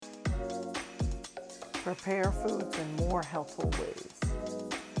Prepare foods in more healthful ways.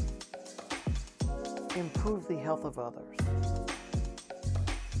 Improve the health of others.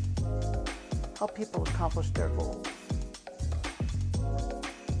 Help people accomplish their goals.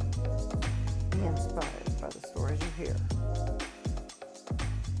 Be inspired by the stories you hear.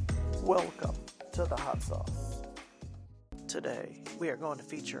 Welcome to the Hot Sauce. Today, we are going to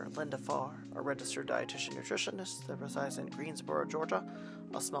feature Linda Farr, a registered dietitian nutritionist that resides in Greensboro, Georgia,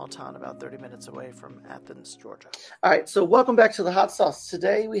 a small town about 30 minutes away from Athens, Georgia. All right, so welcome back to the Hot Sauce.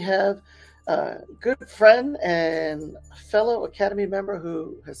 Today we have a good friend and fellow Academy member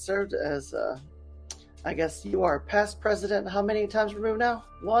who has served as, I guess you are past president. How many times removed now?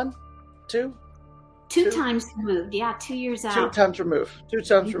 One? Two? Two times removed. Yeah, 2 years out. Two times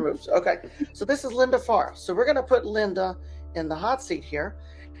removed. Okay, so this is Linda Farr. So we're going to put Linda in the hot seat here,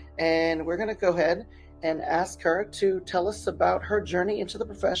 and we're going to go ahead and ask her to tell us about her journey into the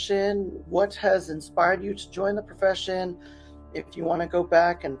profession, what has inspired you to join the profession. If you want to go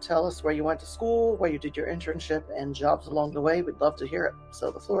back and tell us where you went to school, where you did your internship, and jobs along the way, we'd love to hear it. So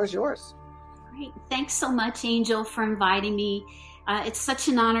the floor is yours. Great. Thanks so much, Angel, for inviting me. It's such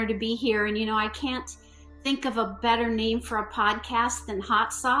an honor to be here. And, I can't think of a better name for a podcast than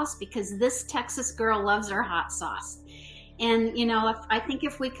Hot Sauce, because this Texas girl loves her hot sauce. And, I think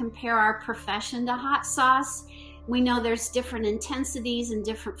if we compare our profession to hot sauce, we know there's different intensities and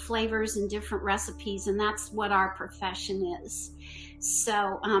different flavors and different recipes, and that's what our profession is.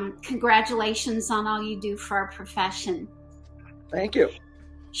 So congratulations on all you do for our profession. Thank you.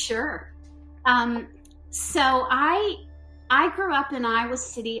 Sure. So I grew up in Iowa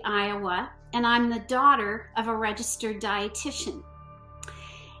City, Iowa, and I'm the daughter of a registered dietitian.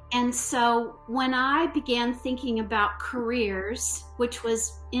 And so when I began thinking about careers, which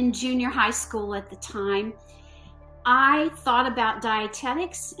was in junior high school at the time, I thought about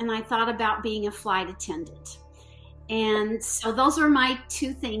dietetics and I thought about being a flight attendant. And so those were my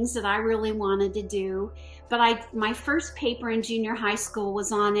two things that I really wanted to do. But my first paper in junior high school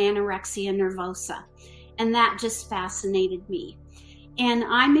was on anorexia nervosa, and that just fascinated me. And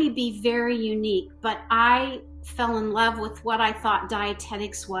I may be very unique, but I fell in love with what I thought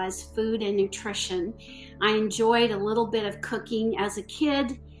dietetics was, food and nutrition. I enjoyed a little bit of cooking as a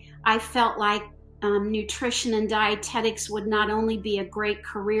kid. I felt like nutrition and dietetics would not only be a great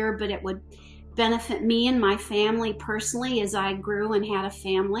career, but it would benefit me and my family personally as I grew and had a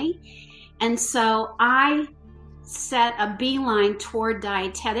family. And so I set a beeline toward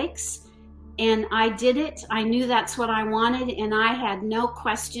dietetics, and I did it. I knew that's what I wanted, and I had no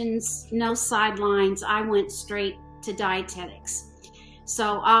questions, no sidelines. I went straight to dietetics.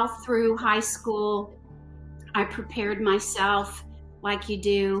 So all through high school, I prepared myself like you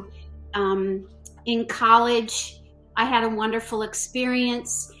do. In college, I had a wonderful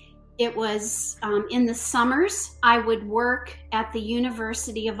experience. It was in the summers, I would work at the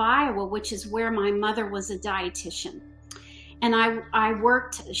University of Iowa, which is where my mother was a dietitian. And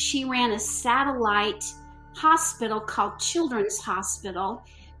she ran a satellite hospital called Children's Hospital,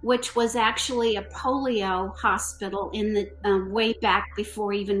 which was actually a polio hospital in the way back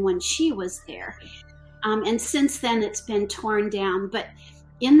before even when she was there. And since then it's been torn down. But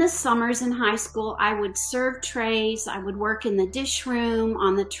in the summers in high school, I would serve trays, I would work in the dish room,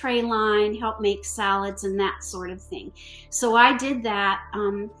 on the tray line, help make salads and that sort of thing. So I did that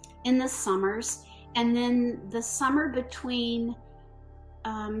in the summers. And then the summer between,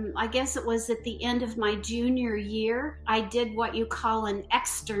 I guess it was at the end of my junior year, I did what you call an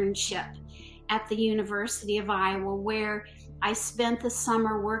externship at the University of Iowa, where I spent the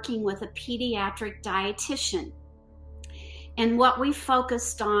summer working with a pediatric dietitian. And what we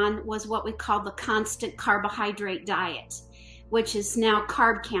focused on was what we call the constant carbohydrate diet, which is now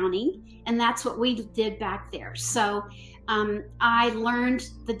carb counting. And that's what we did back there. So I learned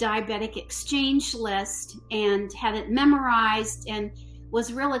the diabetic exchange list and had it memorized and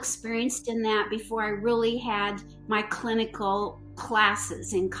was real experienced in that before I really had my clinical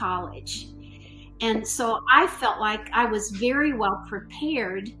classes in college. And so I felt like I was very well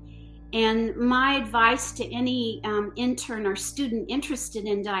prepared. And my advice to any intern or student interested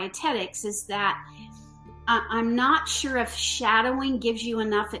in dietetics is that I'm not sure if shadowing gives you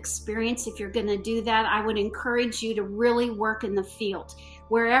enough experience. If you're going to do that, I would encourage you to really work in the field,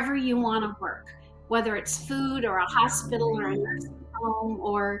 wherever you want to work, whether it's food or a hospital or a nursing home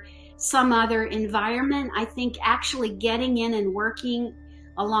or some other environment. I think actually getting in and working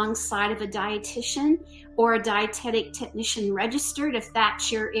alongside of a dietitian or a dietetic technician registered, if that's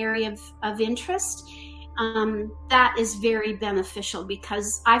your area of interest, that is very beneficial,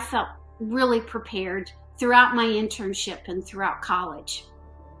 because I felt really prepared throughout my internship and throughout college.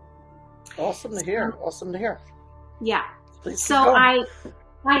 Awesome to hear. Awesome to hear. Yeah. Please so I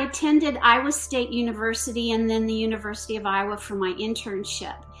attended Iowa State University and then the University of Iowa for my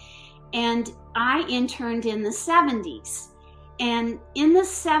internship. And I interned in the 70s. And in the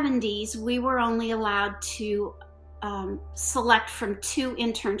 70s, we were only allowed to select from 2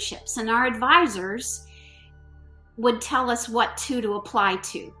 internships. And our advisors would tell us what 2 to apply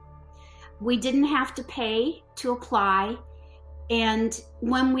to. We didn't have to pay to apply. And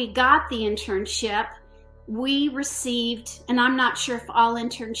when we got the internship, we received, and I'm not sure if all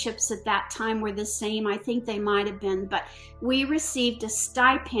internships at that time were the same, I think they might have been, but we received a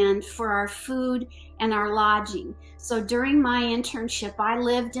stipend for our food and our lodging. So during my internship, I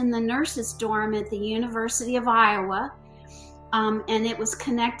lived in the nurses' dorm at the University of Iowa, and it was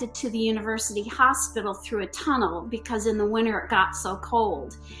connected to the university hospital through a tunnel because in the winter it got so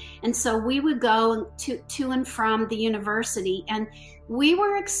cold. And so we would go to and from the university, and we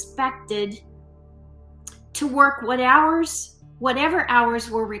were expected to work whatever hours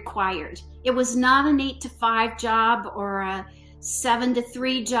were required. It was not an 8 to 5 job or a 7 to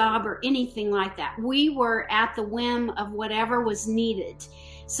 3 job or anything like that. We were at the whim of whatever was needed.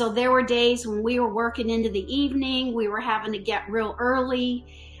 So there were days when we were working into the evening, we were having to get real early.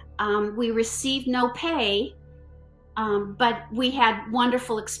 We received no pay, but we had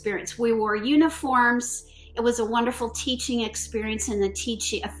wonderful experience. We wore uniforms. It was a wonderful teaching experience in a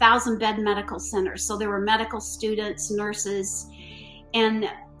 1,000-bed medical center. So there were medical students, nurses. And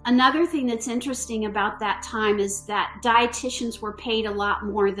another thing that's interesting about that time is that dietitians were paid a lot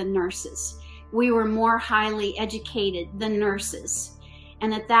more than nurses. We were more highly educated than nurses.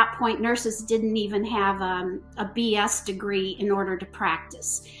 And at that point, nurses didn't even have a BS degree in order to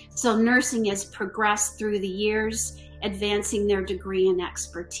practice. So nursing has progressed through the years, advancing their degree and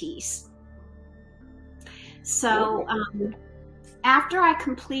expertise. So after I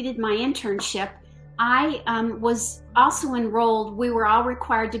completed my internship, I was also enrolled. We were all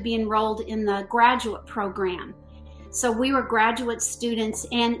required to be enrolled in the graduate program. So we were graduate students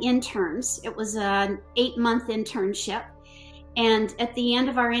and interns. It was an 8-month internship. And at the end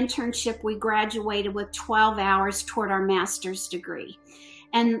of our internship, we graduated with 12 hours toward our master's degree.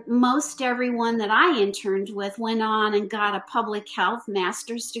 And most everyone that I interned with went on and got a public health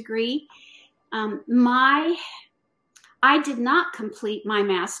master's degree. I did not complete my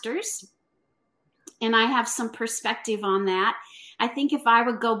master's, and I have some perspective on that. I think if I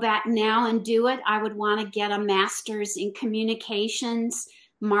would go back now and do it, I would want to get a master's in communications,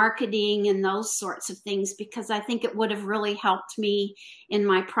 marketing, and those sorts of things, because I think it would have really helped me in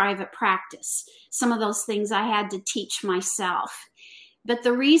my private practice. Some of those things I had to teach myself. But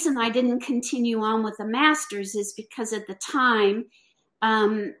the reason I didn't continue on with a master's is because at the time,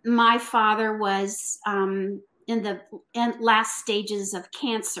 my father was in the last stages of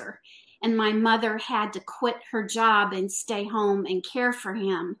cancer, and my mother had to quit her job and stay home and care for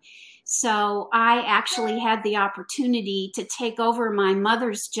him. So I actually had the opportunity to take over my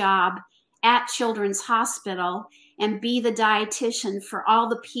mother's job at Children's Hospital and be the dietitian for all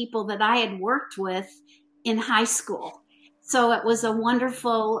the people that I had worked with in high school. So it was a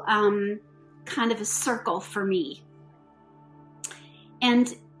wonderful kind of a circle for me.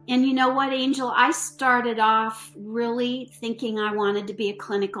 And you know what, Angel? I started off really thinking I wanted to be a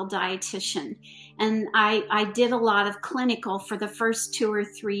clinical dietitian. And I did a lot of clinical for the first 2 or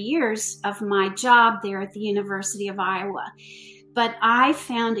 3 years of my job there at the University of Iowa. But I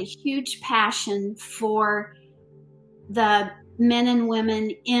found a huge passion for the men and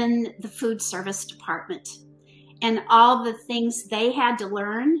women in the food service department and all the things they had to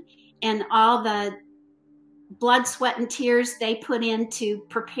learn and all the blood, sweat, and tears they put into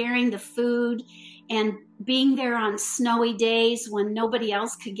preparing the food and being there on snowy days when nobody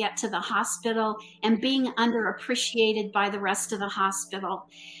else could get to the hospital and being underappreciated by the rest of the hospital.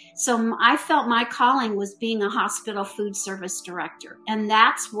 So I felt my calling was being a hospital food service director. And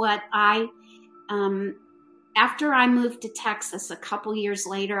that's what after I moved to Texas a couple years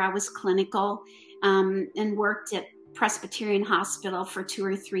later, I was clinical and worked at Presbyterian Hospital for 2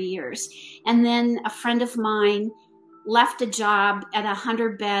 or 3 years. And then a friend of mine left a job at a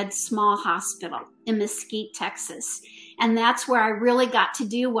 100-bed small hospital in Mesquite, Texas. And that's where I really got to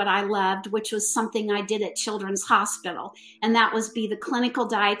do what I loved, which was something I did at Children's Hospital. And that was be the clinical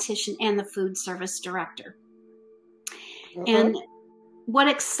dietitian and the food service director. Mm-hmm. And what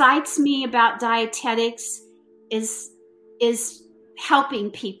excites me about dietetics is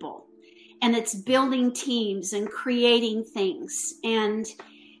helping people. And it's building teams and creating things. And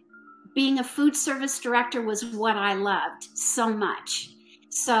being a food service director was what I loved so much.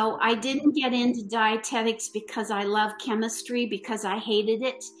 So I didn't get into dietetics because I love chemistry, because I hated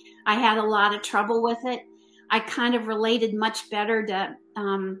it. I had a lot of trouble with it. I kind of related much better to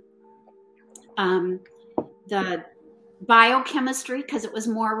the biochemistry because it was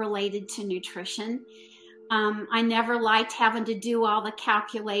more related to nutrition. I never liked having to do all the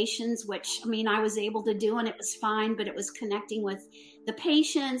calculations, which, I mean, I was able to do and it was fine, but it was connecting with the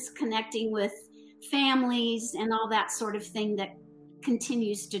patients, connecting with families, and all that sort of thing that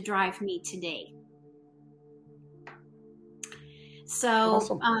continues to drive me today. So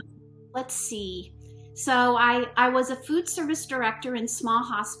Awesome. let's see. So I was a food service director in small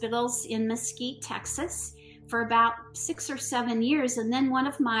hospitals in Mesquite, Texas, for about 6 or 7 years. And then one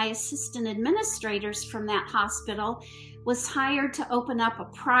of my assistant administrators from that hospital was hired to open up a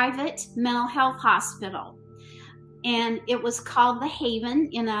private mental health hospital. And it was called The Haven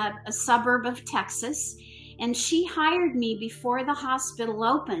in a suburb of Texas. And she hired me before the hospital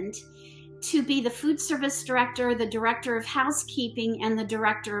opened to be the food service director, the director of housekeeping, and the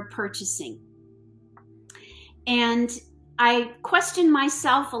director of purchasing. And I questioned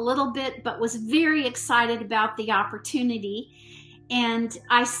myself a little bit, but was very excited about the opportunity. And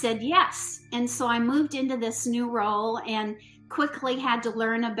I said yes. And so I moved into this new role and quickly had to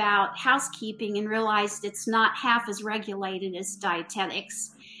learn about housekeeping and realized it's not half as regulated as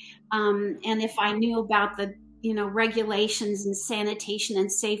dietetics. And if I knew about the regulations and sanitation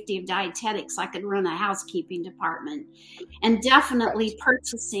and safety of dietetics, I could run a housekeeping department. And definitely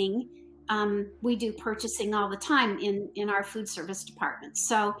purchasing. We do purchasing all the time in our food service department.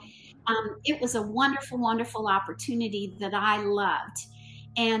 So it was a wonderful, wonderful opportunity that I loved.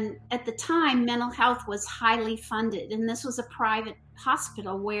 And at the time, mental health was highly funded. And this was a private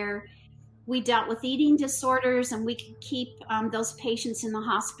hospital where we dealt with eating disorders, and we could keep those patients in the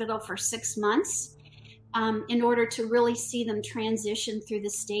hospital for 6 months in order to really see them transition through the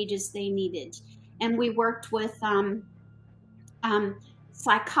stages they needed. And we worked with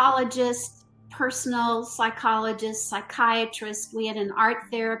psychologists, personal psychologists, psychiatrists. We had an art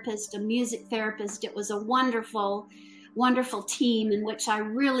therapist, a music therapist. It was a wonderful, wonderful team in which I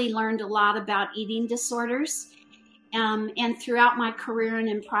really learned a lot about eating disorders. And throughout my career and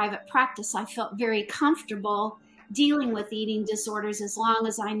in private practice, I felt very comfortable dealing with eating disorders as long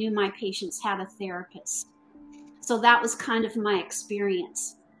as I knew my patients had a therapist. So that was kind of my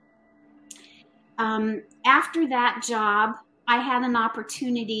experience. After that job, I had an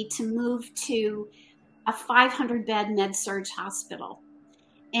opportunity to move to a 500-bed med-surg hospital.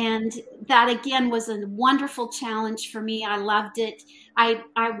 And that, again, was a wonderful challenge for me. I loved it.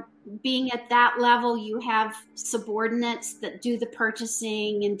 Being at that level, you have subordinates that do the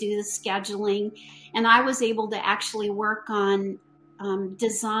purchasing and do the scheduling. And I was able to actually work on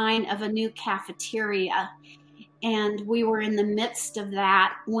design of a new cafeteria. And we were in the midst of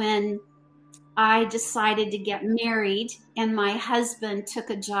that when I decided to get married, and my husband took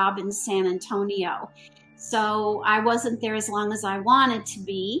a job in San Antonio. So I wasn't there as long as I wanted to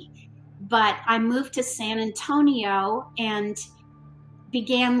be, but I moved to San Antonio and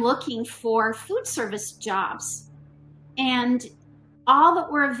began looking for food service jobs. And all that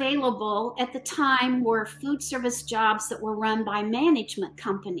were available at the time were food service jobs that were run by management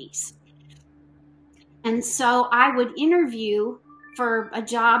companies. And so I would interview for a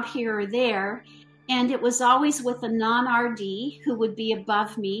job here or there, and it was always with a non-RD who would be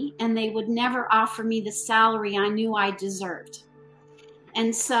above me, and they would never offer me the salary I knew I deserved.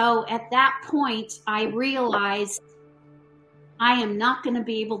 And so at that point, I realized I am not going to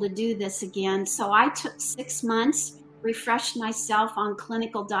be able to do this again. So I took 6 months, refreshed myself on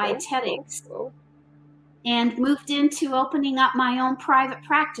clinical dietetics, and moved into opening up my own private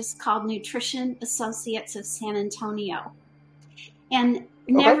practice called Nutrition Associates of San Antonio. And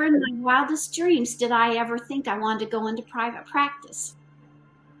never in my wildest dreams did I ever think I wanted to go into private practice.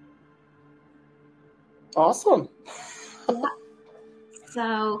 Awesome. Yeah.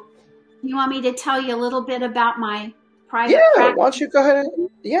 So you want me to tell you a little bit about my private practice? Why don't you go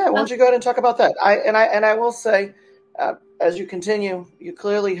ahead and talk about that? I will say, as you continue, you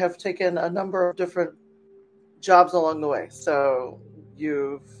clearly have taken a number of different jobs along the way. So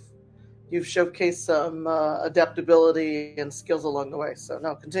you've showcased some adaptability and skills along the way. So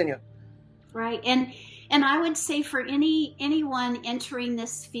no, continue. Right. And I would say for anyone entering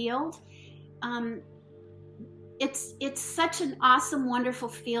this field, it's such an awesome, wonderful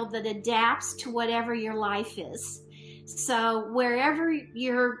field that adapts to whatever your life is. So wherever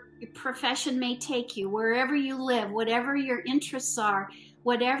your profession may take you, wherever you live, whatever your interests are,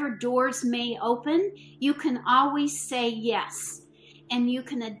 whatever doors may open, you can always say yes. and you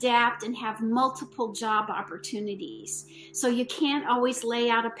can adapt and have multiple job opportunities. So you can't always lay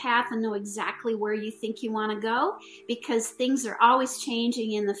out a path and know exactly where you think you want to go, because things are always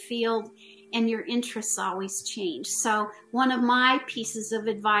changing in the field and your interests always change. So one of my pieces of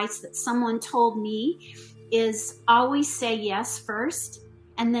advice that someone told me is always say yes first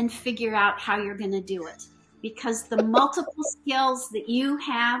and then figure out how you're going to do it. Because the multiple skills that you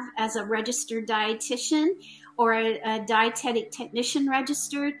have as a registered dietitian or a dietetic technician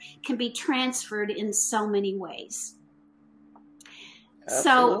registered can be transferred in so many ways.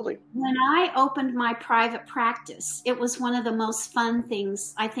 Absolutely. So when I opened my private practice, it was one of the most fun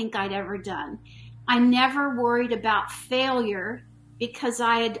things I think I'd ever done. I never worried about failure because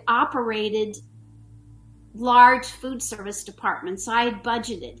I had operated large food service departments. I had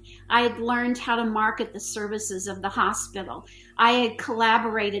budgeted. I had learned how to market the services of the hospital. I had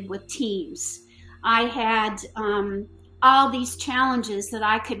collaborated with teams. I had all these challenges that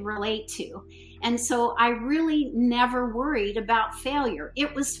I could relate to. And so I really never worried about failure.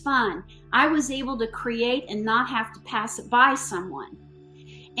 It was fun. I was able to create and not have to pass it by someone.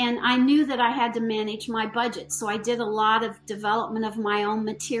 And I knew that I had to manage my budget. So I did a lot of development of my own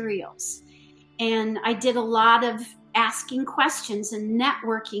materials. And I did a lot of asking questions and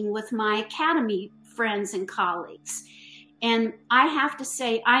networking with my academy friends and colleagues. And I have to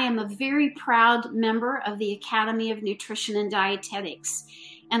say, I am a very proud member of the Academy of Nutrition and Dietetics.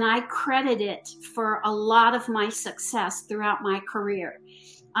 And I credit it for a lot of my success throughout my career.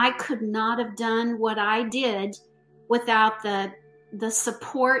 I could not have done what I did without the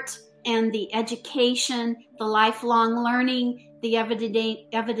support and the education, the lifelong learning, the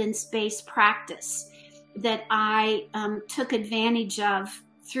evidence-based practice that I took advantage of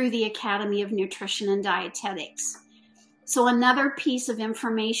through the Academy of Nutrition and Dietetics. So another piece of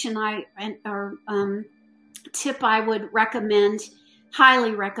information tip I would recommend,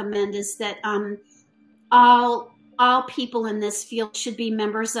 highly recommend, is that all people in this field should be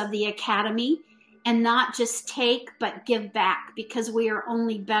members of the Academy and not just take, but give back, because we are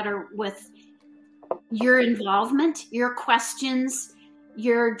only better with your involvement, your questions,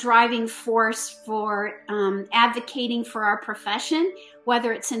 your driving force for advocating for our profession,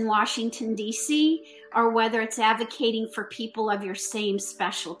 whether it's in Washington, D.C., or whether it's advocating for people of your same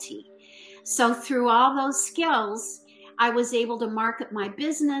specialty. So through all those skills, I was able to market my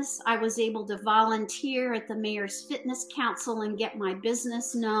business. I was able to volunteer at the Mayor's Fitness Council and get my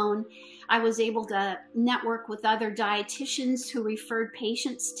business known. I was able to network with other dietitians who referred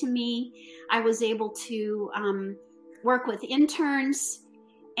patients to me. I was able to work with interns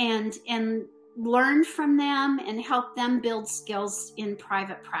and learn from them and help them build skills in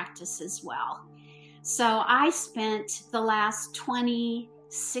private practice as well. So I spent the last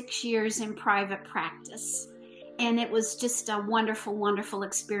 26 years in private practice. And it was just a wonderful, wonderful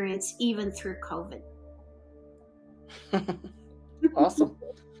experience, even through COVID. Awesome.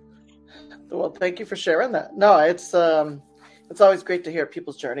 Well, thank you for sharing that. No, it's always great to hear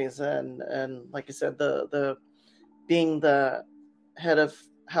people's journeys, and like you said, the being the head of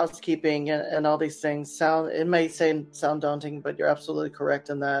housekeeping and all these things may sound daunting, but you're absolutely correct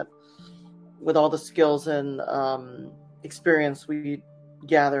in that. With all the skills and experience we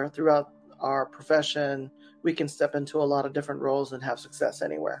gather throughout our profession, we can step into a lot of different roles and have success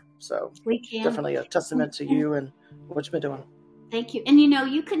anywhere. So we can. Definitely a testament to you and what you've been doing. Thank you. And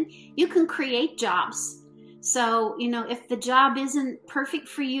you can create jobs. So, if the job isn't perfect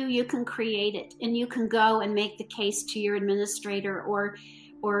for you, you can create it, and you can go and make the case to your administrator or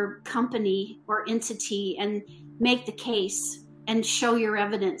company or entity and make the case and show your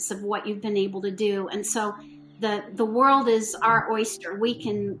evidence of what you've been able to do. And so the world is our oyster. We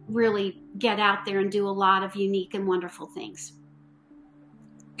can really get out there and do a lot of unique and wonderful things.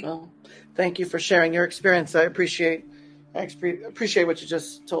 Well, thank you for sharing your experience. I appreciate what you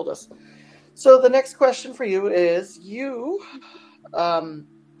just told us. So the next question for you is, your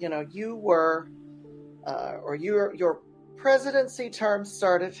presidency term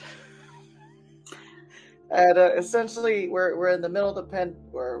started at essentially we're in the middle of the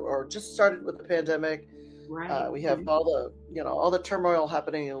or just started with the pandemic. Right. We have all the turmoil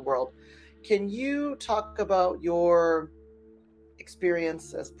happening in the world. Can you talk about your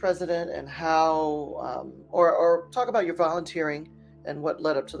experience as president and how, or talk about your volunteering and what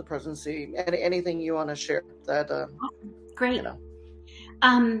led up to the presidency? Anything you want to share that? Great.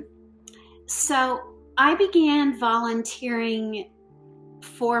 So I began volunteering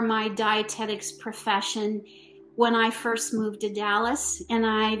for my dietetics profession when I first moved to Dallas, and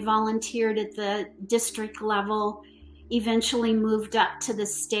I volunteered at the district level eventually moved up to the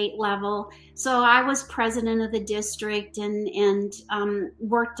state level. So I was president of the district and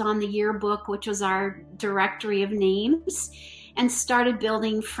worked on the yearbook, which was our directory of names, and started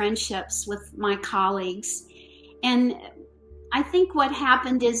building friendships with my colleagues. And I think what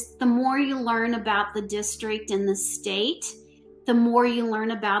happened is the more you learn about the district and the state, the more you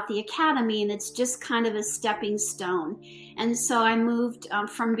learn about the academy, and it's just kind of a stepping stone. And so I moved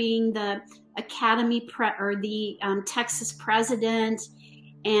from being the academy Texas president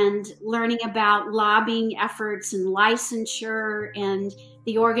and learning about lobbying efforts and licensure and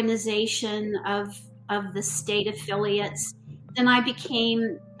the organization of the state affiliates. Then I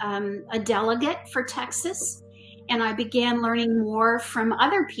became a delegate for Texas, and I began learning more from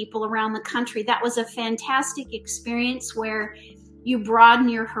other people around the country. That was a fantastic experience where you broaden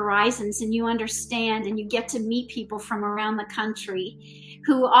your horizons and you understand and you get to meet people from around the country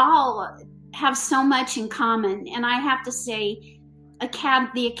who all have so much in common. And I have to say, the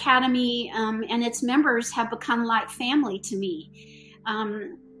Academy and its members have become like family to me.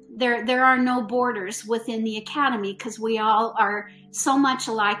 There are no borders within the Academy because we all are so much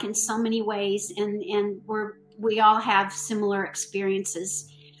alike in so many ways, and we all have similar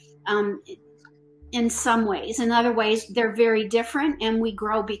experiences in some ways. In other ways, they're very different, and we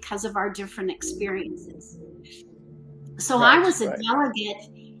grow because of our different experiences. So I was a delegate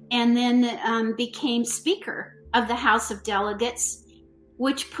and then became Speaker of the House of Delegates,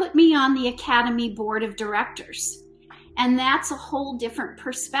 which put me on the Academy Board of Directors. And that's a whole different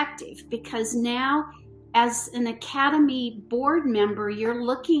perspective, because now as an Academy board member, you're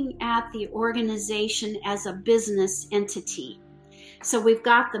looking at the organization as a business entity. So we've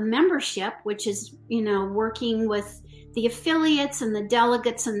got the membership, which is, working with the affiliates and the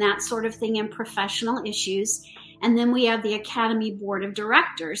delegates and that sort of thing in professional issues. And then we have the Academy Board of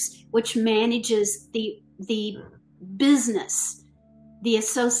Directors, which manages the business, the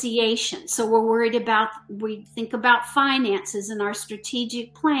association. So we think about finances and our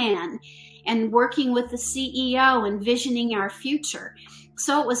strategic plan and working with the CEO and visioning our future.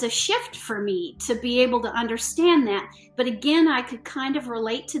 So it was a shift for me to be able to understand that. But again, I could kind of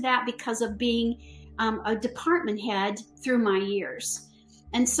relate to that because of being a department head through my years.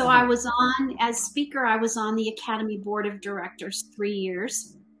 And so I was as Speaker, I was on the Academy Board of Directors 3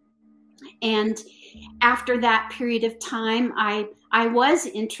 years. And after that period of time, I was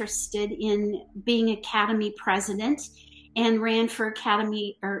interested in being Academy president and ran for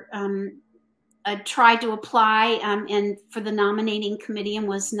Academy, tried to apply and for the nominating committee and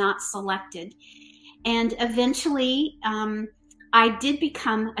was not selected. And eventually I did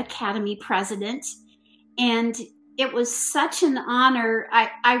become Academy president, and it was such an honor.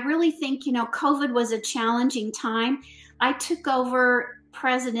 I really think, COVID was a challenging time. I took over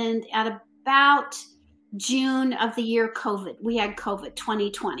president at about June of the year COVID. We had COVID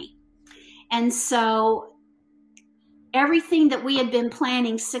 2020. And so everything that we had been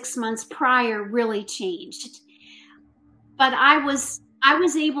planning 6 months prior really changed. But I was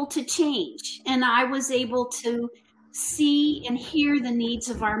able to change, and I was able to see and hear the needs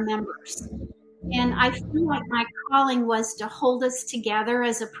of our members. And I feel like my calling was to hold us together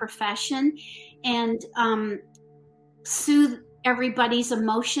as a profession and soothe everybody's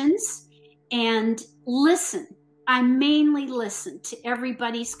emotions and listen. I mainly listened to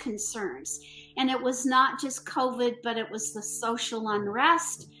everybody's concerns. And it was not just COVID, but it was the social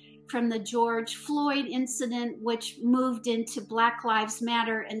unrest from the George Floyd incident, which moved into Black Lives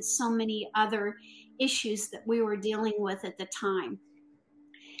Matter and so many other issues that we were dealing with at the time.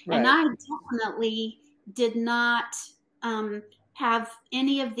 Right. And I definitely did not have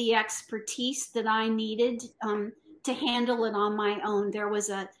any of the expertise that I needed to handle it on my own. There was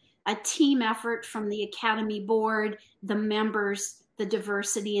a team effort from the Academy Board, the members, the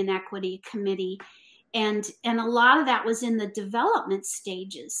Diversity and Equity Committee, and a lot of that was in the development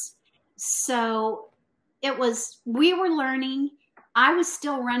stages. So we were learning. I was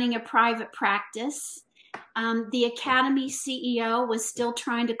still running a private practice. The Academy CEO was still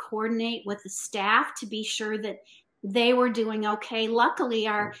trying to coordinate with the staff to be sure that they were doing okay. Luckily,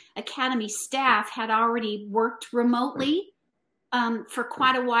 our Academy staff had already worked remotely for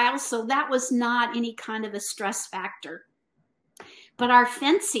quite a while, so that was not any kind of a stress factor. But our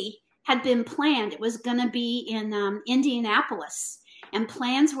FNCE had been planned. It was going to be in Indianapolis, and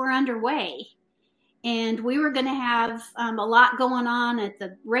plans were underway. And we were going to have a lot going on at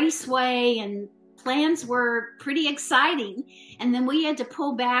the raceway, and plans were pretty exciting. And then we had to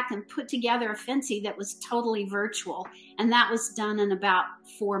pull back and put together a FNCE that was totally virtual. And that was done in about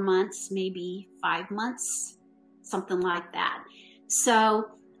 4 months, maybe 5 months, something like that. So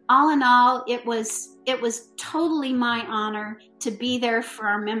all in all, it was totally my honor to be there for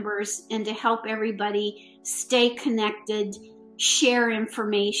our members and to help everybody stay connected, share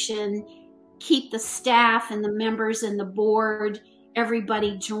information, keep the staff and the members and the board,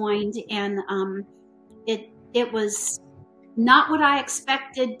 everybody joined. And it was not what I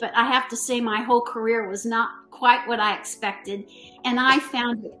expected, but I have to say my whole career was not quite what I expected. And I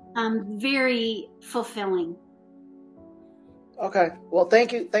found it very fulfilling. Okay. Well,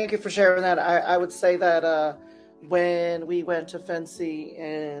 thank you. Thank you for sharing that. I would say that when we went to Fancy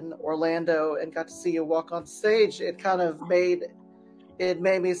in Orlando and got to see you walk on stage, it kind of made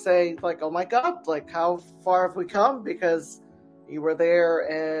me say, like, oh my God, like, how far have we come? Because you were there,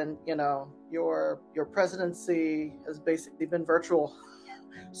 and your presidency has basically been virtual.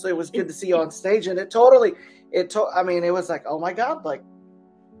 So it was good to see you on stage, and it was like, oh my God, like,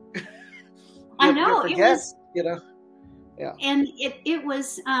 I know, it was, yeah. And it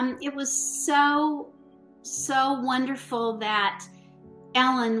was so wonderful that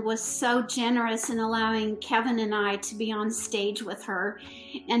Ellen was so generous in allowing Kevin and I to be on stage with her.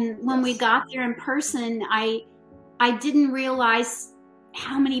 And when we got there in person, I didn't realize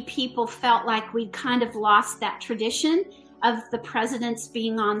how many people felt like we'd kind of lost that tradition of the presidents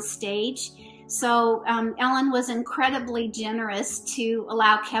being on stage. So Ellen was incredibly generous to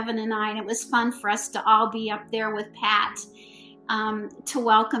allow Kevin and I, and it was fun for us to all be up there with Pat to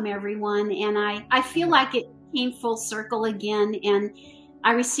welcome everyone. And I feel like it came full circle again, and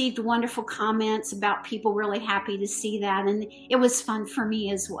I received wonderful comments about people really happy to see that, and it was fun for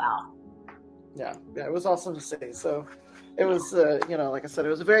me as well. Yeah, it was awesome to see. So it was, like I said, it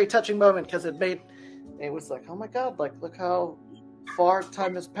was a very touching moment because it was like, oh my God, like, look how far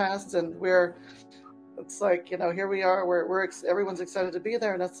time has passed, and it's like, here we are, everyone's excited to be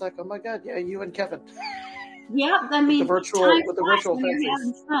there, and it's like, oh my God, yeah, you and Kevin. Yeah, I mean, with the virtual Fancies. You're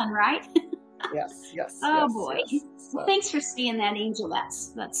having fun, right? Yes. Oh yes, boy. yes. Well, thanks for seeing that, Angel.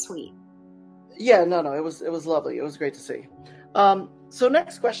 That's sweet. Yeah, no, it was lovely. It was great to see. So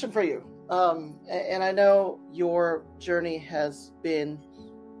next question for you. And I know your journey has been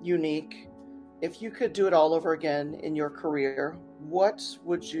unique. If you could do it all over again in your career, what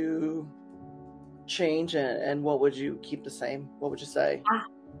would you change, and what would you keep the same? What would you say?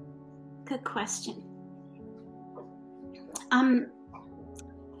 Good question.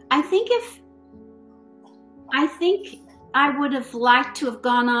 I think I would have liked to have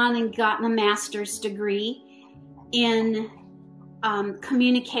gone on and gotten a master's degree in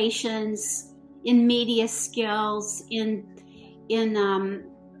communications, in media skills, in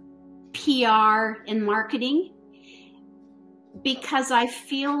PR, in marketing, because I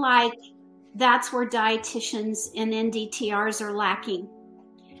feel like that's where dietitians and NDTRs are lacking.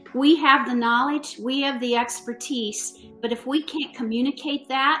 We have the knowledge, we have the expertise, but if we can't communicate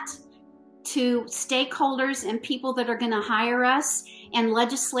that to stakeholders and people that are going to hire us and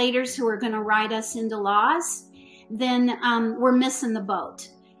legislators who are going to write us into laws, then we're missing the boat.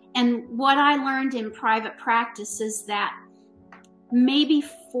 And what I learned in private practice is that maybe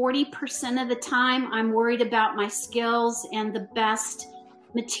 40% of the time I'm worried about my skills and the best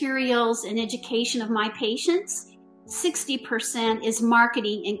materials and education of my patients. 60% is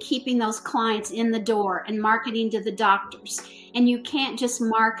marketing and keeping those clients in the door and marketing to the doctors. And you can't just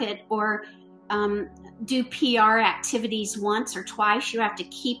market or do PR activities once or twice. You have to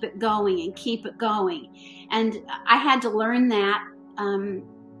keep it going and keep it going. And I had to learn that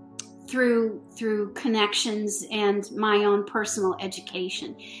through connections and my own personal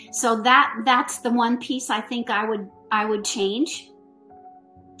education. So that's the one piece I think I would change.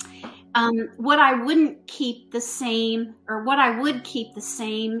 What I wouldn't keep the same, or what I would keep the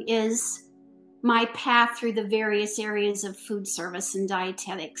same, is my path through the various areas of food service and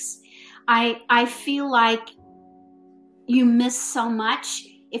dietetics. I feel like you miss so much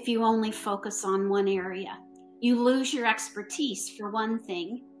if you only focus on one area. You lose your expertise, for one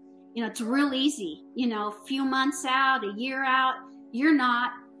thing. It's real easy. A few months out, a year out, you're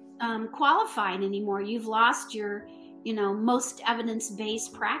not qualified anymore. You've lost your most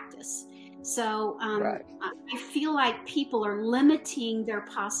evidence-based practice. So Right. I feel like people are limiting their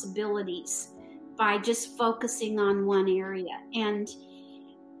possibilities by just focusing on one area. And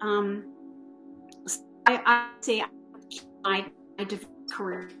I say my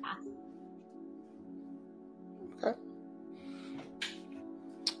career path. Okay.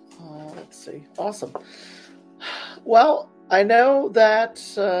 Let's see. Awesome. Well, I know that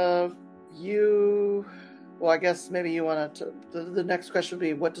well, I guess maybe you want to, the next question would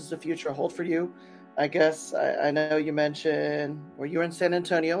be, what does the future hold for you? I guess I know you mentioned, well, you were in San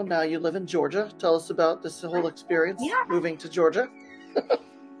Antonio, now you live in Georgia. Tell us about this whole experience, moving to Georgia.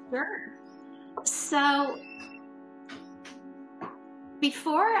 Sure. So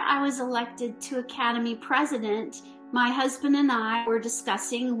before I was elected to Academy president, my husband and I were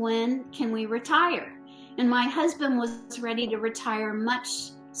discussing when can we retire. And my husband was ready to retire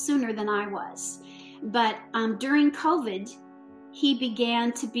much sooner than I was. But during COVID, he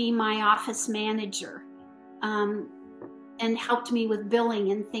began to be my office manager and helped me with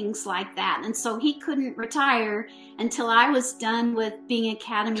billing and things like that. And so he couldn't retire until I was done with being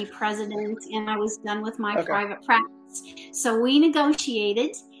Academy president and I was done with my private practice. So we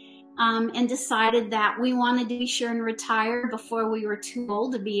negotiated and decided that we wanted to be sure and retire before we were too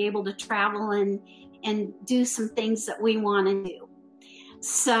old to be able to travel and do some things that we want to do.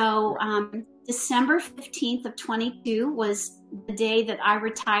 So December 15th of 22 was the day that I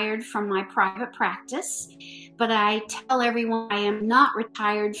retired from my private practice. But I tell everyone I am not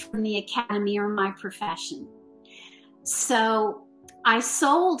retired from the Academy or my profession. So I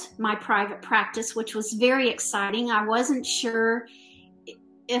sold my private practice, which was very exciting. I wasn't sure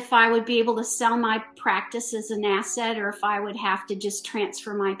if I would be able to sell my practice as an asset or if I would have to just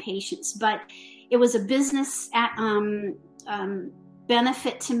transfer my patients. But it was a business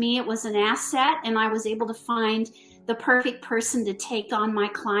benefit to me. It was an asset, and I was able to find the perfect person to take on my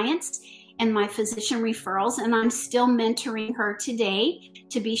clients and my physician referrals. And I'm still mentoring her today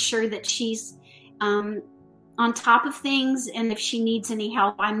to be sure that she's on top of things, and if she needs any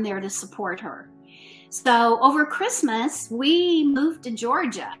help, I'm there to support her. So over Christmas, we moved to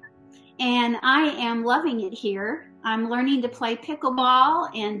Georgia, and I am loving it here. I'm learning to play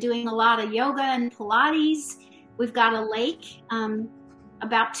pickleball and doing a lot of yoga and Pilates. We've got a lake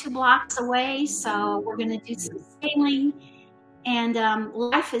about 2 blocks away, so we're going to do some sailing, and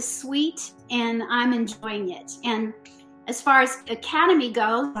life is sweet, and I'm enjoying it. And as far as Academy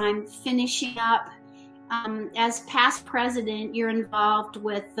goes, I'm finishing up. As past president, you're involved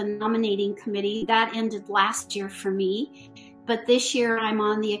with the nominating committee. That ended last year for me. But this year I'm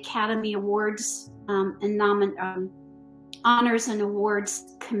on the Academy Awards and Honors and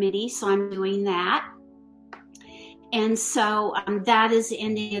Awards Committee, so I'm doing that. And so that is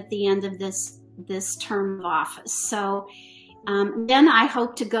ending at the end of this term of office. So then I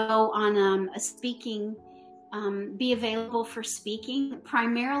hope to go on a speaking be available for speaking.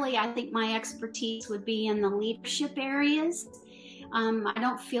 Primarily, I think my expertise would be in the leadership areas. I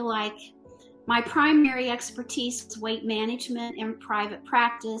don't feel like my primary expertise is weight management and private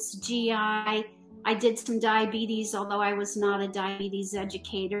practice, GI. I did some diabetes, although I was not a diabetes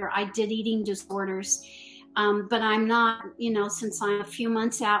educator. I did eating disorders. But I'm not, since I'm a few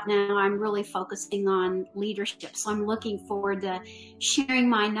months out now, I'm really focusing on leadership. So I'm looking forward to sharing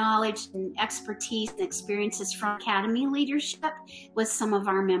my knowledge and expertise and experiences from Academy leadership with some of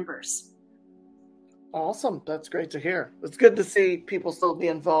our members. Awesome. That's great to hear. It's good to see people still be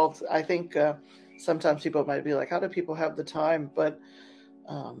involved. I think sometimes people might be like, how do people have the time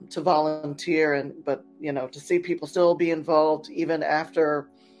to volunteer? But to see people still be involved even after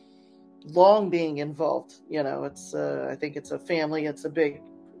long being involved, it's I think it's a family, it's a big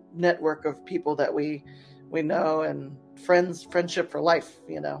network of people that we know, and friendship for life,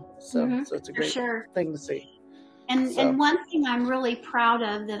 so it's a great thing to see. And one thing I'm really proud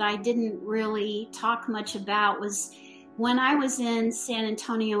of that I didn't really talk much about was when I was in San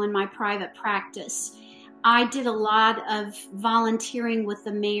Antonio in my private practice, I did a lot of volunteering with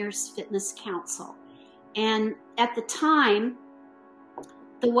the Mayor's Fitness Council. And at the time,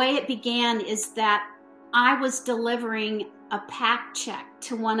 the way it began is that I was delivering a PAC check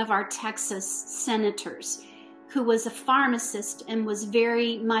to one of our Texas senators who was a pharmacist and was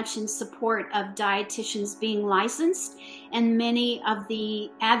very much in support of dietitians being licensed and many of the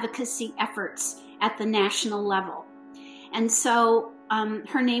advocacy efforts at the national level. And so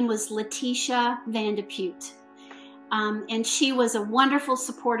her name was Letitia Vandepute. And she was a wonderful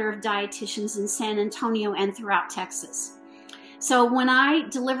supporter of dietitians in San Antonio and throughout Texas. So when I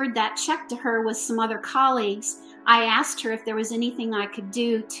delivered that check to her with some other colleagues, I asked her if there was anything I could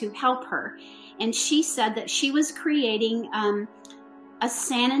do to help her. And she said that she was creating a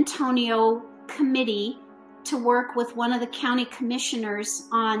San Antonio committee to work with one of the county commissioners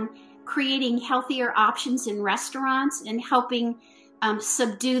on creating healthier options in restaurants and helping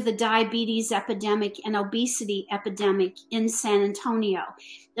subdue the diabetes epidemic and obesity epidemic in San Antonio.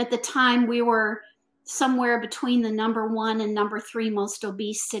 At the time, we were somewhere between the number 1 and number 3 most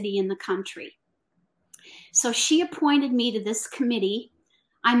obese city in the country. So she appointed me to this committee.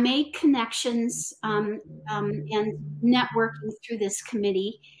 I made connections and networking through this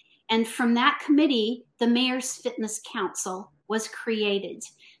committee. And from that committee, the Mayor's Fitness Council was created.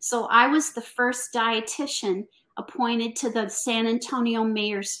 So I was the first dietitian appointed to the San Antonio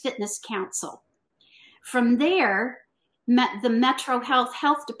Mayor's Fitness Council. From there, the Metro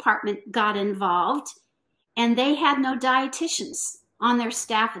Health Department got involved, and they had no dietitians on their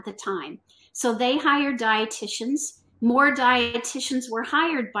staff at the time. So they hired dietitians. More dietitians were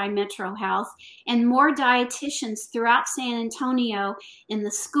hired by Metro Health, and more dietitians throughout San Antonio in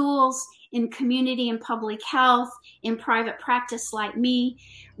the schools, in community and public health, in private practice like me.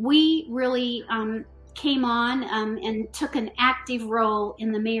 We really came on and took an active role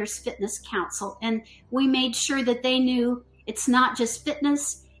in the Mayor's Fitness Council. And we made sure that they knew it's not just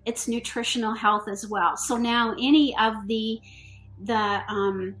fitness, it's nutritional health as well. So now any of the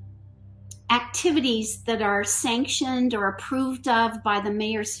activities that are sanctioned or approved of by the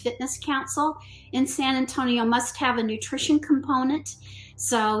Mayor's Fitness Council in San Antonio must have a nutrition component.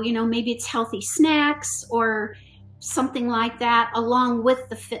 So, maybe it's healthy snacks or something like that, along with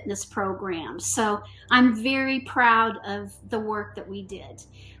the fitness program. So I'm very proud of the work that we did.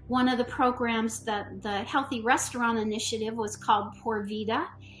 One of the programs, that the Healthy Restaurant Initiative, was called Por Vida.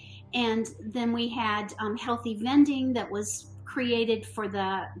 And then we had healthy vending that was created for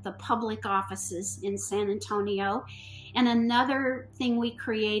the public offices in San Antonio. And another thing we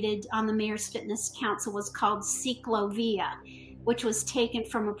created on the Mayor's Fitness Council was called Ciclovia, which was taken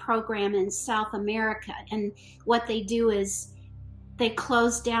from a program in South America. And what they do is they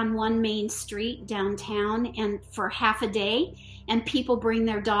close down one main street downtown and for half a day, and people bring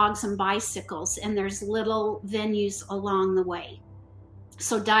their dogs and bicycles, and there's little venues along the way.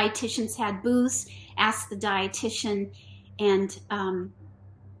 So dietitians had booths, asked the dietitian, and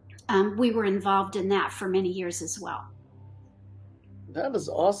we were involved in that for many years as well. That is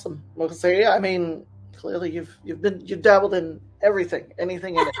awesome. Well, say, I mean, clearly you've dabbled in everything,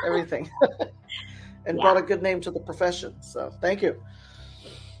 anything and everything, and brought a good name to the profession. So thank you.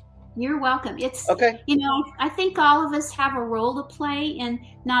 You're welcome. It's okay. I think all of us have a role to play in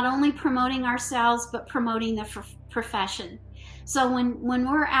not only promoting ourselves, but promoting the profession. So when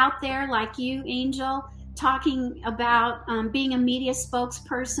we're out there like you, Angel, talking about being a media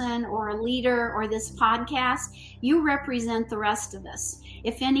spokesperson or a leader or this podcast, you represent the rest of us.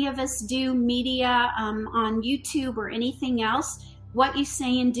 If any of us do media on YouTube or anything else, what you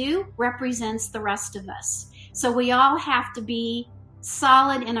say and do represents the rest of us. So we all have to be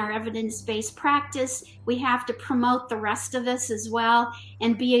solid in our evidence-based practice. We have to promote the rest of us as well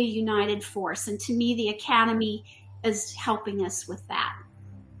and be a united force. And to me, the Academy is helping us with that.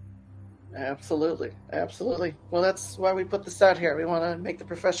 Absolutely. Well, that's why we put this out here. We want to make the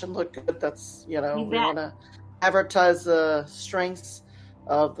profession look good. That's, we want to advertise the strengths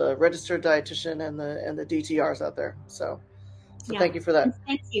of the registered dietitian and the DTRs out there. So thank you for that.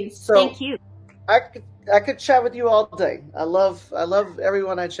 Thank you. So thank you. I could chat with you all day. I love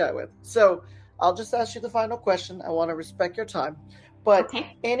everyone I chat with. So I'll just ask you the final question. I want to respect your time, but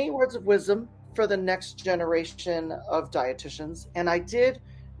any words of wisdom for the next generation of dietitians? And I did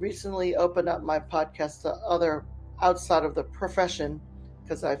recently open up my podcast to other outside of the profession,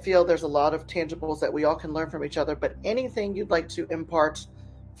 because I feel there's a lot of tangibles that we all can learn from each other. But anything you'd like to impart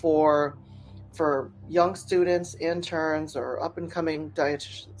for young students, interns, or up and coming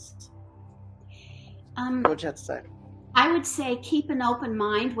dietitians? What would you have to say? I would say keep an open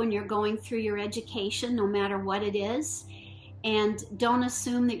mind when you're going through your education, no matter what it is, and don't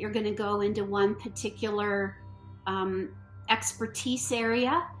assume that you're going to go into one particular expertise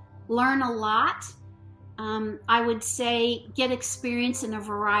area. Learn a lot. I would say get experience in a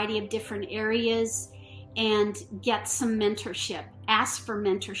variety of different areas and get some mentorship. Ask for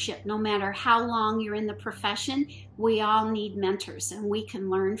mentorship. No matter how long you're in the profession, we all need mentors, and we can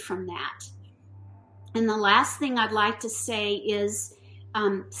learn from that. And the last thing I'd like to say is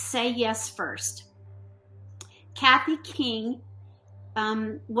say yes first. Kathy King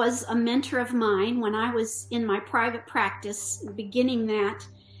was a mentor of mine when I was in my private practice, beginning that.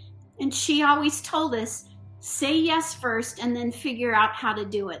 And she always told us, say yes first and then figure out how to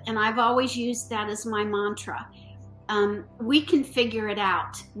do it. And I've always used that as my mantra. We can figure it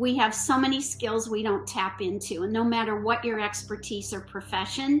out. We have so many skills we don't tap into. And no matter what your expertise or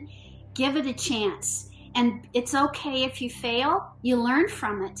profession, give it a chance. And it's okay if you fail. You learn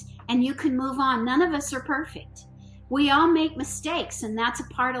from it and you can move on. None of us are perfect. We all make mistakes, and that's a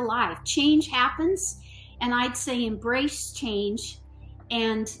part of life. Change happens, and I'd say embrace change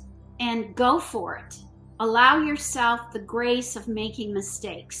and go for it. Allow yourself the grace of making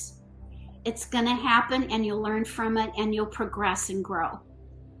mistakes. It's going to happen, and you'll learn from it, and you'll progress and grow.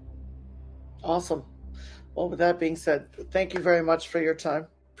 Awesome. Well, with that being said, thank you very much for your time.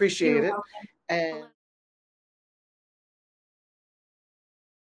 Appreciate it. And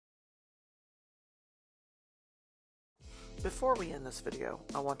Before we end this video,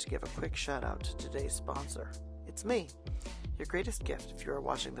 I want to give a quick shout out to today's sponsor. It's me. Your greatest gift if you are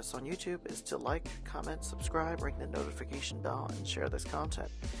watching this on YouTube is to like, comment, subscribe, ring the notification bell, and share this content.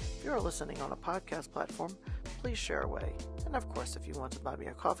 If you are listening on a podcast platform, please share away. And of course, if you want to buy me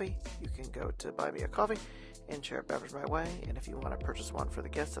a coffee, you can go to Buy Me a Coffee and share a beverage my way. And if you want to purchase one for the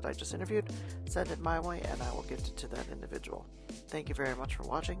guest that I just interviewed, send it my way and I will gift it to that individual. Thank you very much for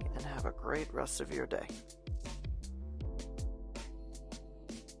watching and have a great rest of your day.